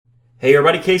Hey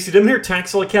everybody, Casey Dimon here,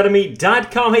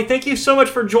 TaxSaleAcademy.com. Hey, thank you so much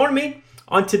for joining me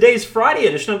on today's Friday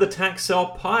edition of the Tax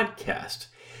Sale Podcast.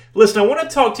 Listen, I want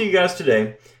to talk to you guys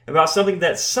today about something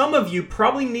that some of you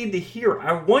probably need to hear.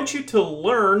 I want you to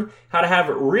learn how to have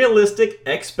realistic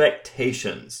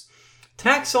expectations.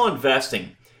 Tax sale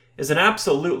investing is an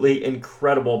absolutely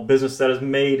incredible business that has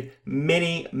made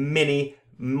many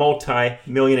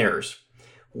multi-millionaires.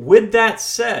 With that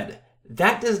said,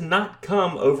 that does not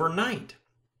come overnight.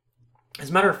 As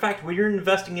a matter of fact, when you're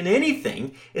investing in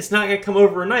anything, it's not going to come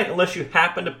overnight unless you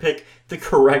happen to pick the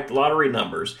correct lottery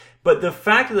numbers. But the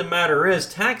fact of the matter is,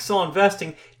 tax sale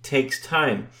investing takes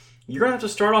time. You're going to have to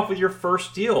start off with your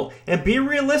first deal and be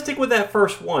realistic with that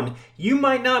first one. You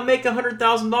might not make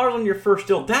 $100,000 on your first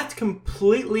deal. That's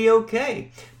completely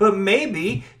okay. But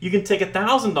maybe you can take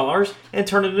 $1,000 and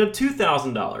turn it into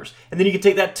 $2,000. And then you can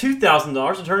take that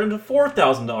 $2,000 and turn it into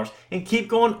 $4,000 and keep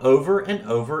going over and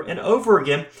over and over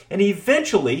again. And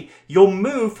eventually you'll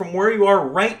move from where you are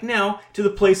right now to the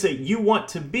place that you want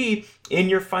to be in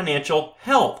your financial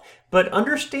health. But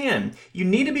understand, you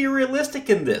need to be realistic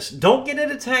in this. Don't get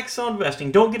into tax sale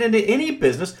investing. Don't get into any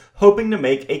business hoping to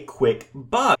make a quick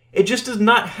buck. It just does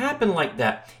not happen like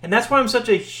that. And that's why I'm such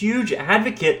a huge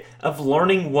advocate of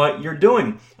learning what you're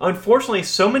doing. Unfortunately,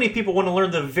 so many people want to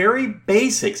learn the very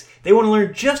basics. They want to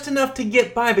learn just enough to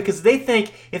get by because they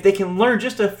think if they can learn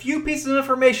just a few pieces of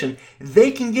information,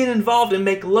 they can get involved and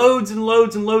make loads and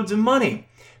loads and loads of money.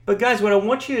 But guys, what I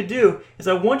want you to do is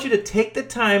I want you to take the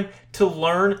time to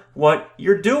learn what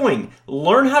you're doing.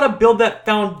 Learn how to build that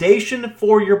foundation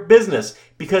for your business.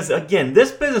 Because again,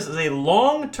 this business is a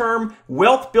long-term,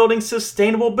 wealth-building,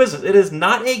 sustainable business. It is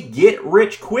not a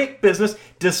get-rich-quick business,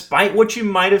 despite what you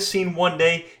might have seen one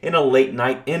day in a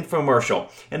late-night infomercial.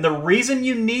 And the reason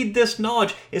you need this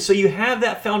knowledge is so you have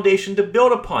that foundation to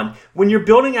build upon. When you're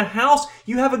building a house,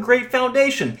 you have a great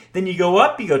foundation. Then you go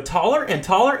up, you go taller and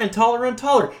taller and taller and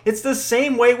taller. It's the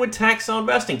same way with tax sale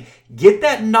investing. Get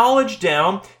that knowledge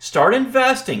down, start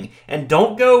investing, and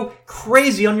don't go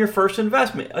crazy on your first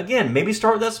investment. Again, maybe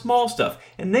start with that small stuff,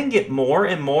 and then get more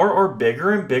and more or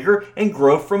bigger and bigger and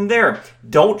grow from there.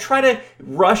 Don't try to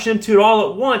rush into it all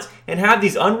at once and have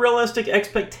these unrealistic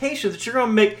expectations that you're going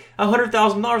to make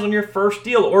 $100,000 on your first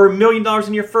deal or $1 million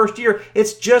in your first year.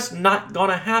 It's just not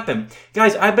going to happen.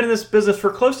 Guys, I've been in this business for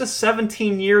close to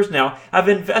 17 years now. I've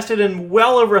invested in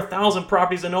well over 1,000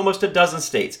 properties in almost a dozen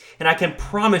states, and I can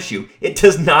promise you, it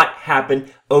does not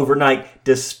happen overnight,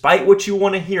 despite what you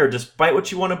want to hear, despite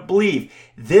what you want to believe.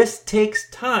 This takes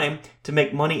time to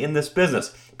make money in this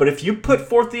business. But if you put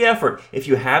forth the effort, if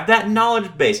you have that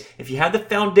knowledge base, if you have the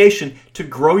foundation to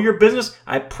grow your business,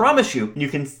 I promise you, you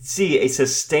can see a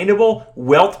sustainable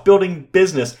wealth-building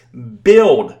business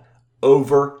build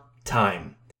over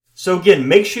time. So again,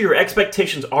 make sure your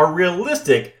expectations are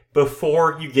realistic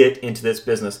before you get into this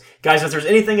business. Guys, if there's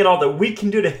anything at all that we can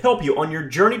do to help you on your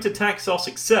journey to tax sale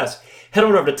success, head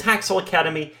on over to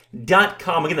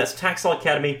TaxSaleAcademy.com. Again, that's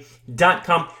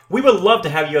TaxSaleAcademy.com. We would love to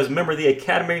have you as a member of the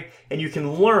Academy, and you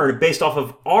can learn based off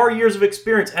of our years of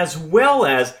experience as well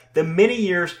as the many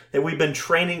years that we've been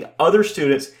training other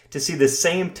students to see the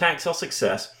same tax sale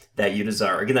success that you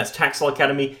desire. Again, that's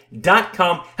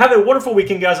TaxSaleAcademy.com. Have a wonderful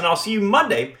weekend, guys, and I'll see you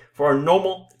Monday for our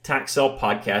normal Tax Sale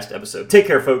Podcast episode. Take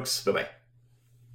care, folks. Bye-bye.